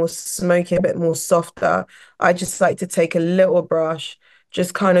a bit more smoky, a bit more softer, I just like to take a little brush,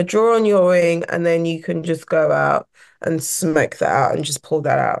 just kind of draw on your wing, and then you can just go out and smoke that out and just pull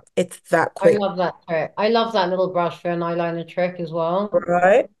that out. It's that I quick, love that trick. I love that little brush for an eyeliner trick as well.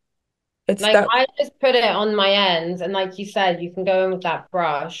 right? It's Like that I just put it on my ends, and like you said, you can go in with that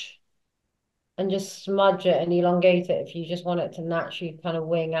brush and just smudge it and elongate it if you just want it to naturally kind of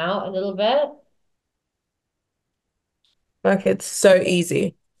wing out a little bit. like it's so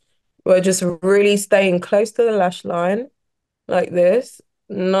easy. We're just really staying close to the lash line like this,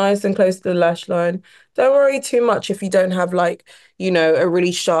 nice and close to the lash line. Don't worry too much if you don't have like, a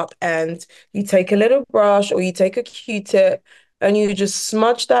really sharp end. You take a little brush or you take a Q-tip and you just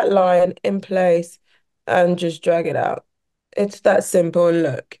smudge that line in place and just drag it out. It's that simple. And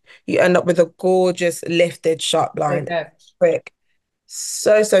look, you end up with a gorgeous lifted sharp line. Okay. Quick.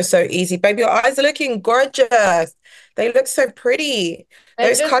 So, so, so easy. Baby, your eyes are looking gorgeous. They look so pretty. They're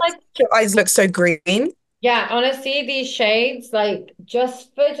Those just colors, like your eyes look so green. yeah, honestly, these shades, like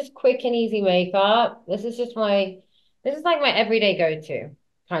just for just quick and easy makeup, this is like my everyday go-to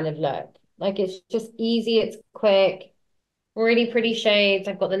kind of look. Like it's just easy, it's quick, really pretty shades.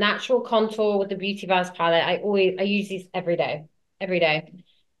 I've got the natural contour with the Beautyverse palette. I use these every day, every day.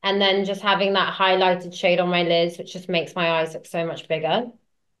 and then just having that highlighted shade on my lids, which just makes my eyes look so much bigger.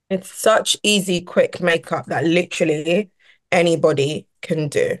 It's such easy, quick makeup that literally anybody can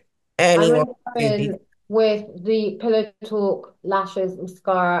do. I'm Anyone going to can go do these. in with the Pillow Talk Lashes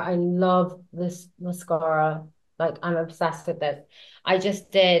Mascara. I love this mascara. Like, I'm obsessed with this. I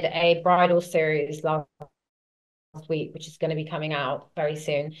just did a bridal series last week, which is going to be coming out very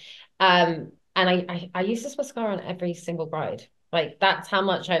soon. And I use this mascara on every single bride. Like, that's how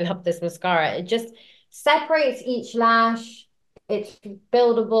much I love this mascara. It just separates each lash. It's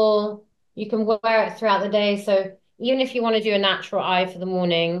buildable. You can wear it throughout the day. So even if you want to do a natural eye for the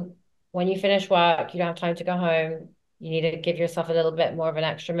morning, when you finish work, you don't have time to go home. You need to give yourself a little bit more of an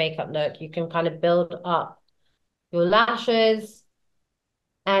extra makeup look. You can kind of build up your lashes,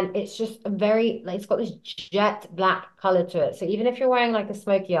 and it's just a very like it's got this jet black color to it. So even if you're wearing like a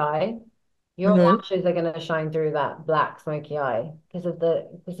smoky eye, your Hmm. lashes are gonna shine through that black smoky eye because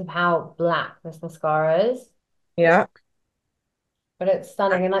of how black this mascara is. Yeah. But it's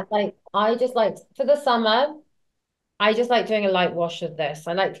stunning. And like I just like for the summer, I just like doing a light wash of this.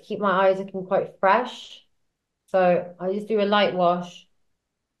 I like to keep my eyes looking quite fresh. So I just do a light wash.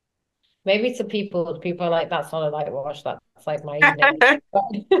 Maybe to people are like, that's not a light wash, that's like my evening.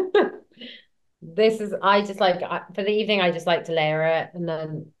 But this is, I just like, for the evening, I just like to layer it. And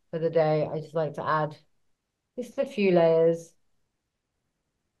then for the day, I just like to add just a few layers.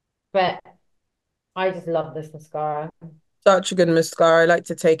 But I just love this mascara. Such a good mascara. I like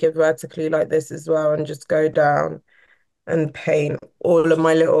to take it vertically like this as well and just go down and paint all of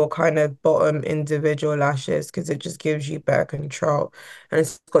my little kind of bottom individual lashes because it just gives you better control. And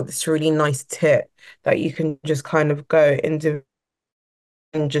it's got this really nice tip that you can just kind of go into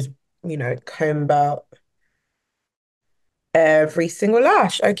and just, comb out every single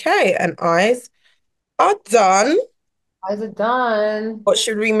lash. Okay, and eyes are done. Eyes are done. What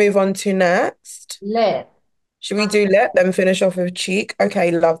should we move on to next? Lit. Should we do lip, then finish off with cheek?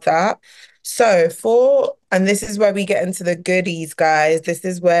 Okay, love that. So and this is where we get into the goodies, guys. This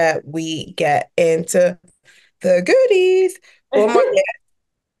is where we get into the goodies. For my lip,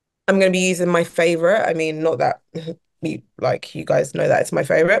 I'm going to be using my favorite. I mean, not that you guys know that it's my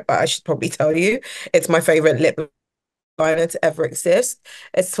favorite, but I should probably tell you it's my favorite lip liner to ever exist.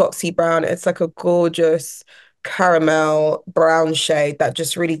 It's Foxy Brown. It's like a gorgeous caramel brown shade that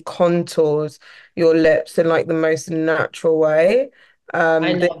just really contours your lips in like the most natural way.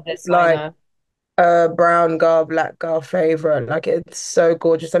 I This love this is like liner. a brown girl, black girl favorite. Like it's so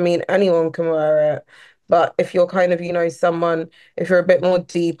gorgeous. I mean, anyone can wear it. But if you're kind of, someone, if you're a bit more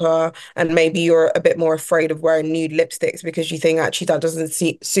deeper and maybe you're a bit more afraid of wearing nude lipsticks because you think actually that doesn't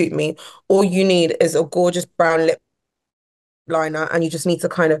suit me, all you need is a gorgeous brown lip liner and you just need to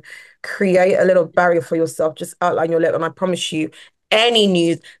kind of create a little barrier for yourself, just outline your lip. And I promise you, any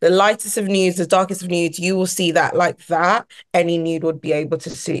nude, the lightest of nudes, the darkest of nudes, you will see that like that, any nude would be able to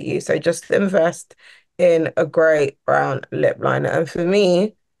suit you. So just invest in a great brown lip liner. And for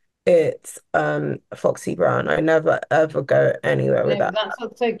me, it's Foxy Brown. I never ever go anywhere with No, but that. that's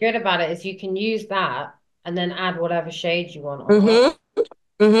what's so good about it is you can use that and then add whatever shade you want on top. Mm-hmm.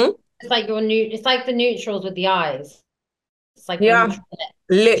 Mm-hmm. It's like your new, it's like the neutrals with the eyes. It's like your Yeah, neutral lip.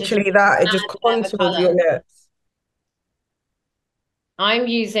 Just literally that. It just add whatever contours your color. lips. I'm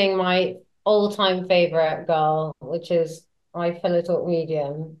using my all-time favorite girl, which is my Pillow Talk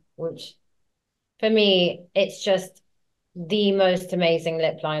Medium, which for me, it's just the most amazing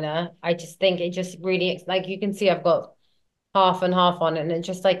lip liner. I just think it just really, like you can see I've got half and half on, and it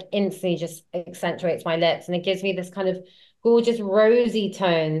just like instantly just accentuates my lips. And it gives me this kind of gorgeous rosy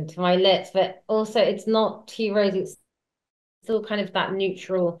tone to my lips, but also it's not too rosy. It's still kind of that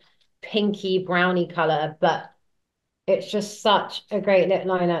neutral pinky brownie color, but it's just such a great lip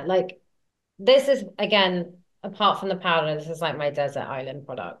liner. Like this is again, apart from the powder, this is like my desert island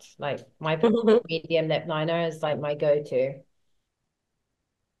product. Like my medium lip liner is like my go-to.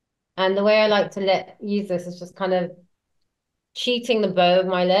 And the way I like to use this is just kind of cheating the bow of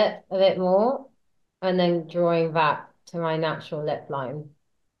my lip a bit more and then drawing back to my natural lip line.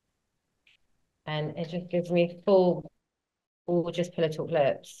 And it just gives me full, gorgeous Pillow Talk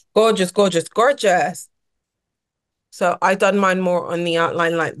lips. Gorgeous, gorgeous, gorgeous. So I done mine more on the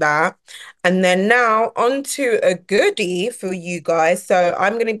outline like that. And then now onto a goodie for you guys. So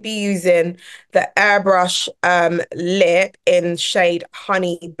I'm going to be using the AIRbrush lip in shade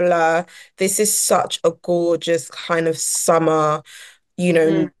Honey Blur. This is such a gorgeous kind of summer, you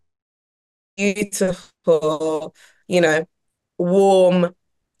know, Mm, beautiful, you know, warm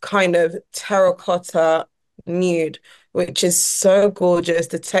kind of terracotta nude, which is so gorgeous.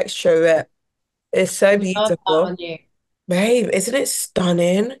 The texture of it is so love that beautiful. on you. Babe, isn't it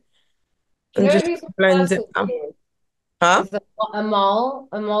stunning? Do you I'm know just who's blend obsessed it with out. you? Huh? Is the Amal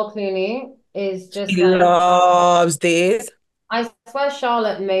Clooney is just She like loves these. I swear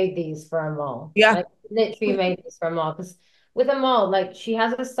Charlotte made these for Amal. Yeah. Like literally made these for Amal. Because with Amal, like she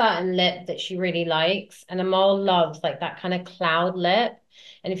has a certain lip that she really likes, and Amal loves like that kind of cloud lip.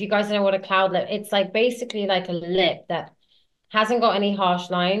 And if you guys know what a cloud lip, it's like basically like a lip that hasn't got any harsh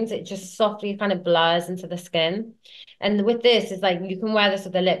lines. It just softly kind of blurs into the skin. And with this, it's like you can wear this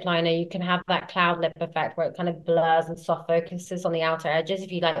with a lip liner. You can have that cloud lip effect where it kind of blurs and soft focuses on the outer edges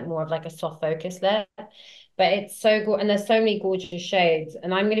if you like more of like a soft focus lip. But it's so good. And there's so many gorgeous shades.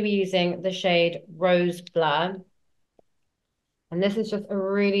 And I'm going to be using the shade Rose Blur. And this is just a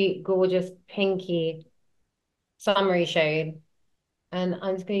really gorgeous pinky summery shade. And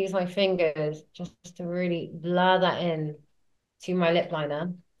I'm just going to use my fingers just to really blur that in to my lip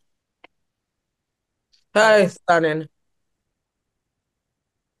liner. So Like, stunning.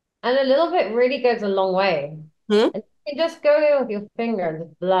 and a little bit really goes a long way. Hmm? And you can just go in with your finger and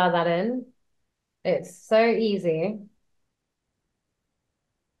just blur that in. It's so easy.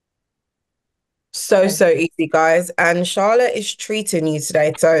 So, And so easy, guys. And Charlotte is treating you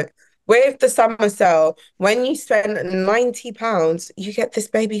today. So, with the summer sale, when you spend £90, you get this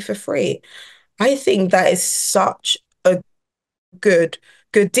baby for free. I think that is such a good,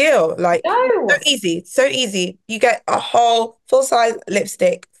 good deal. Like, so no, easy, so easy. You get a whole full-size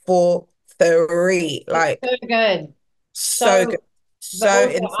lipstick for free. it's Like, so good. so good, So, but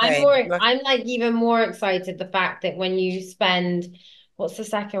so also insane. Like, I'm like even more excited the fact that when you spend, what's the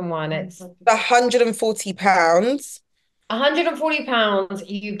second one? It's £140. £140,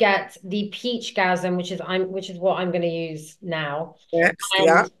 you get the Peachgasm, which is what I'm going to use now. Next,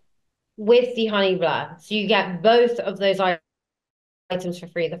 yeah. And with the honey blur. So you get both of those items for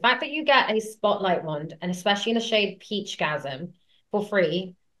free. The fact that you get a spotlight wand, and especially in the shade Peachgasm for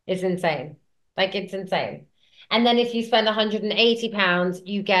free, is insane. Like it's insane. And then if you spend £180,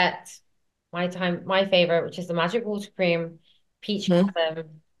 you get my favorite, which is the Magic Water Cream, Mhm. Peachgasm,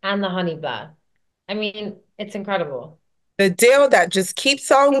 and the Honey Blur. I mean, it's incredible. The deal that just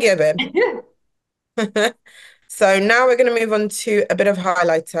keeps on giving. So now we're going to move on to a bit of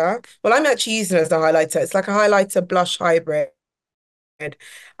highlighter. Well, I'm actually using it as a highlighter. It's like a highlighter blush hybrid.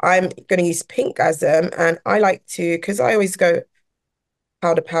 I'm going to use Pinkgasm, and I like to, because I always go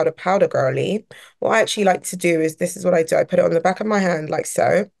powder, powder, powder girly. What I actually like to do is this is what I do. I put it on the back of my hand like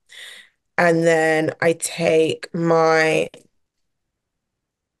so. And then I take my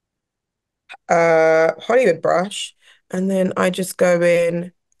Hollywood brush, and then I just go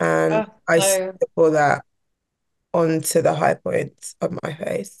in and Oh, I so stipple that onto the high points of my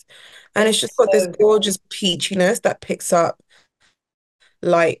face. And it's just it's got this so good. gorgeous peachiness that picks up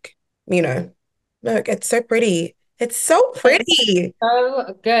like, you know, look, it's so pretty. It's so It's pretty.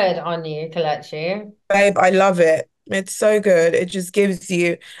 so good on you, Kelechi. Babe, I love it. It's so good. It just gives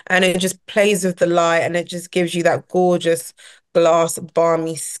you, and it just plays with the light, and it just gives you that gorgeous glass,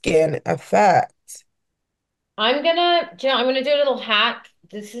 balmy skin effect. I'm gonna do a little hack.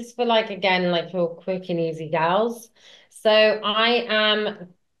 This is for like again, like for quick and easy gals. So I'm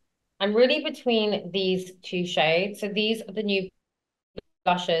really between these two shades. So these are the new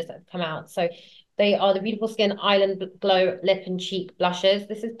blushes that have come out. So they are the Beautiful Skin Island Glow Lip and Cheek blushes.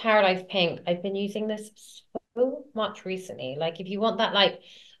 This is Paradise Pink. I've been using this so much recently. Like if you want that, like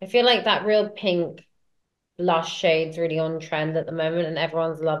I feel like that real pink blush shade's really on trend at the moment, and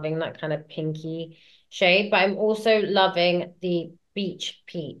everyone's loving that kind of pinky shade. But I'm also loving the Beach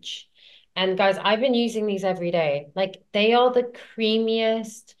Peach. And guys, I've been using these every day. Like they are the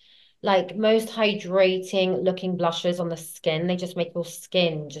creamiest, like most hydrating looking blushes on the skin. They just make your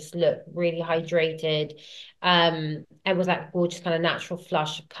skin just look really hydrated. And with that gorgeous kind of natural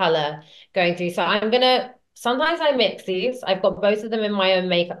flush of color going through. So I'm gonna sometimes I mix these. I've got both of them in my own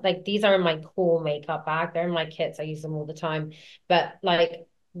makeup. Like these are in my core makeup bag. They're in my kits. I use them all the time. But like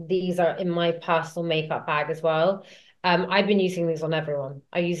these are in my personal makeup bag as well. I've been using these on everyone.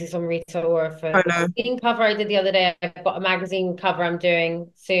 I use these on Rita Ora I for know. magazine cover I did the other day. I've got a magazine cover I'm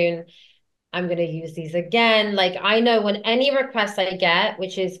doing soon. I'm gonna use these again. Like I know when any request I get,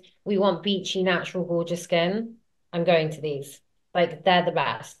 which is we want beachy, natural, gorgeous skin, I'm going to these. Like they're the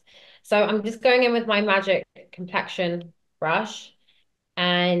best. So I'm just going in with my magic complexion brush,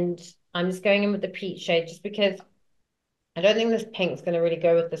 and I'm just going in with the peach shade just because I don't think this pink's gonna really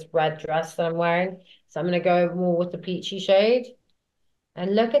go with this red dress that I'm wearing. So I'm gonna go more with the peachy shade.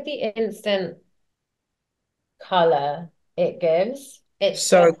 And look at the instant color it gives. It's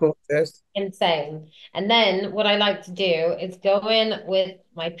So just gorgeous. insane. And then what I like to do is go in with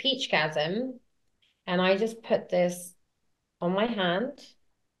my Peachgasm, and I just put this. on my hand,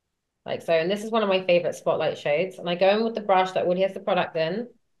 like so. And this is one of my favorite spotlight shades. And I go in with the brush that already has the product in,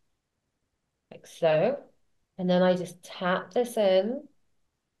 like so. And then I just tap this in,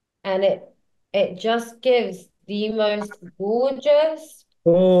 and it just gives the most gorgeous,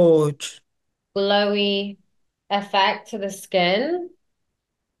 Gorge. glowy effect to the skin.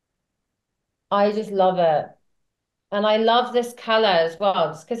 I just love it. And I love this color as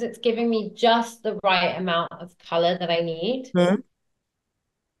well, just because it's giving me just the right amount of color that I need. Hmm?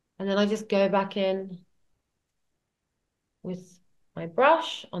 And then I just go back in with my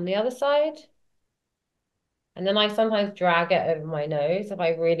brush on the other side. And then I sometimes drag it over my nose if I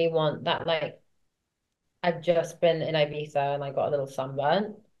really want that, like I've just been in Ibiza and I got a little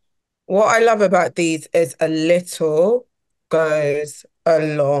sunburn. What I love about these is a little goes a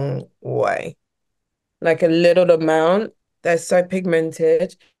long way. Like a little amount. They're so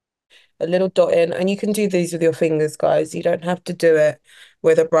pigmented. A little dot in, and you can do these with your fingers, guys. You don't have to do it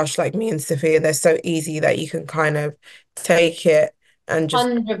with a brush like me and Sophia. They're so easy that you can kind of take it and just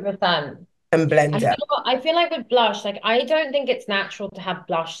 100%. and blend And you it. know what? I feel like with blush, like I don't think it's natural to have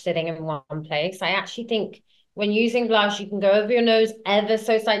blush sitting in one place. I actually think when using blush, you can go over your nose ever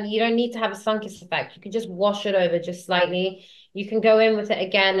so slightly. You don't need to have a sun-kissed effect. You can just wash it over just slightly. You can go in with it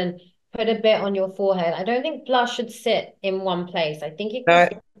again and put a bit on your forehead. I don't think blush should sit in one place. I think it No,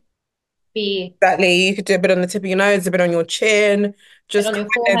 could be exactly. You could do a bit on the tip of your nose, a bit on your chin, put just on your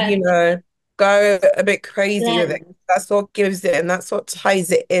kind of, forehead. go a bit crazy with it. Blend. That's what gives it, and that's what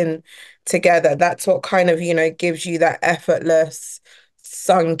ties it in together. That's what kind of, gives you that effortless,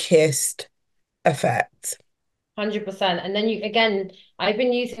 sun-kissed effect. 100%. And then you, again, I've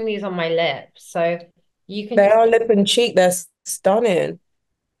been using these on my lips. So you can They just, are lip and cheek. They're stunning.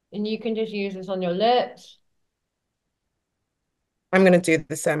 and you can just use this on your lips. I'm gonna do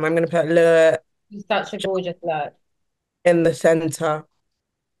the same. I'm gonna put a little It's such a gorgeous look. in the center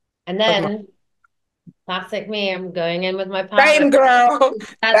And of my then, classic me, I'm going in with my powder. same girl.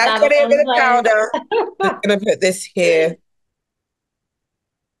 That's Back how the at it fun with the plays. powder. Just gonna put this here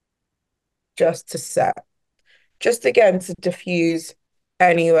just to set. Just again to diffuse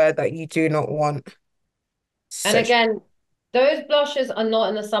anywhere that you do not want. And So again, those blushes are not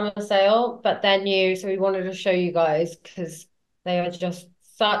in the summer sale, but they're new. So we wanted to show you guys because they are just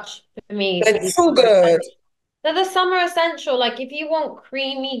such, for me, for the it's so summer. good. They're the summer essential. Like if you want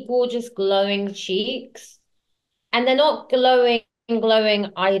creamy, gorgeous, glowing cheeks, and they're not glowing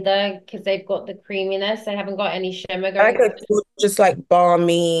either because they've got the creaminess. They haven't got any shimmer Like going a through. just like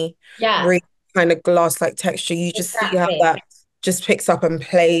balmy, Yeah, really kind of glass-like texture. You just see how exactly. that just picks up and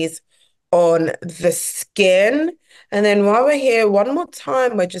plays on the skin. And then while we're here, one more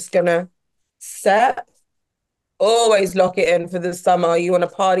time, we're just gonna set. Always lock it in for the summer. You want to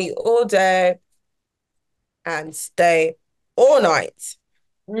party all day and stay all night.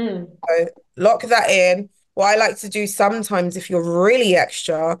 Mm. So lock that in. What I like to do sometimes, if you're really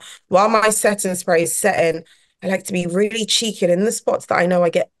extra, while my setting spray is setting, I like to be really cheeky. And in the spots that I know I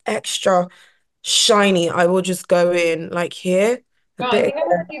get extra shiny, I will just go in like here, a No, I bit think I'm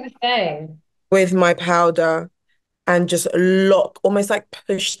gonna do the same. with my powder and just lock, almost like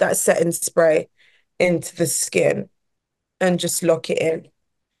push that setting spray into the skin and just lock it in.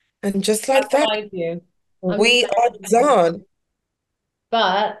 And just That's like that, what I do. I'm we exactly are the same. done.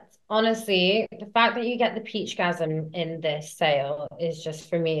 But honestly, the fact that you get the Peachgasm in this sale is just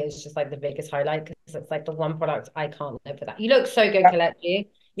for me is just like the biggest highlight because it's like the one product I can't live without. You look so good, Kelechi.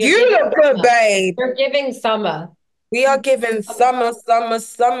 You're You giving look good, summer. babe. You're giving summer. We are giving summer, summer,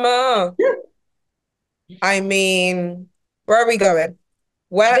 summer. I mean, where are we going?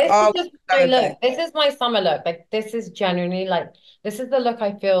 Where This is are just we my going, babe? look. This is my summer look. Like this is genuinely like this is the look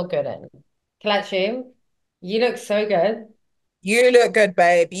I feel good in. Kelechi, you look so good. You look good,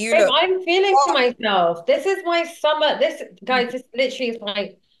 babe. You Babe, look I'm feeling hot. myself. This is my summer. This, guys, this literally is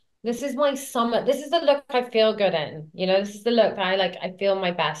my, this is my summer. This is the look I feel good in. You know, this is the look that I like, I feel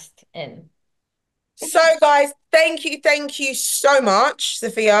my best in. So, guys, thank you so much,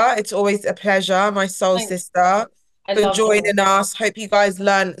 Sophia. It's always a pleasure, my soul Thanks. sister, I for love joining them. us. Hope you guys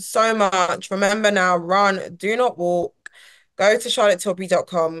learned so much. Remember now, run, do not walk. Go to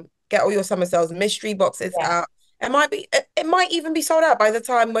charlottetilbury.com. Get all your summer sales. Mystery boxes Yeah, out. It might even be sold out by the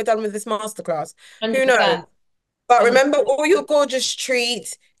time we're done with this masterclass. Who knows? 100%. But 100%. remember all your gorgeous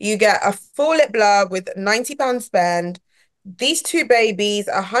treats. You get a full lip blur with £90 spend. These two babies,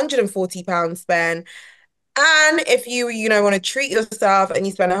 £140 spend. And if you want to treat yourself and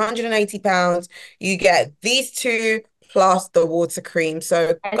you spend £180, you get these two plus the water cream.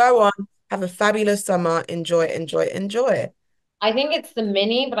 So And go on, have a fabulous summer. Enjoy, enjoy, enjoy. I think it's the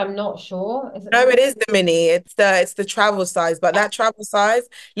mini, but I'm not sure. Is it the No, it mini? is the mini. It's the travel size, but that travel size,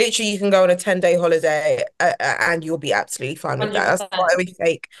 literally, you can go on a 10-day holiday and you'll be absolutely fine with that. That's what I 100%. always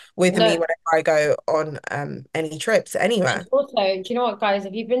take with me No, whenever I go on any trips and anywhere. also, do you know what, guys?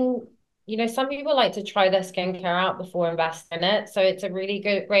 If you've been, some people like to try their skincare out before investing in it. So it's a really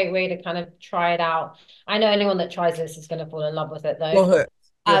great way to kind of try it out. I know anyone that tries this is going to fall in love with it though. You're hooked.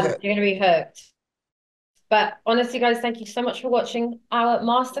 You're hooked. You're going to be hooked. But honestly, guys, thank you so much for watching our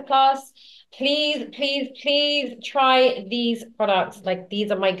masterclass. Please, please, please try these products. Like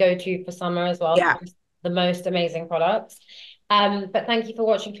these are my go-to for summer as well. Yeah. They're just the most amazing products. But thank you for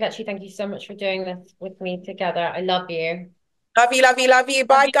watching, Kelechi. Thank you so much for doing this with me together. I love you. Love you, love you, love you. Love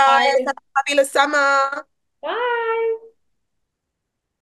Bye, you guys. guys. Have a fabulous summer. Bye.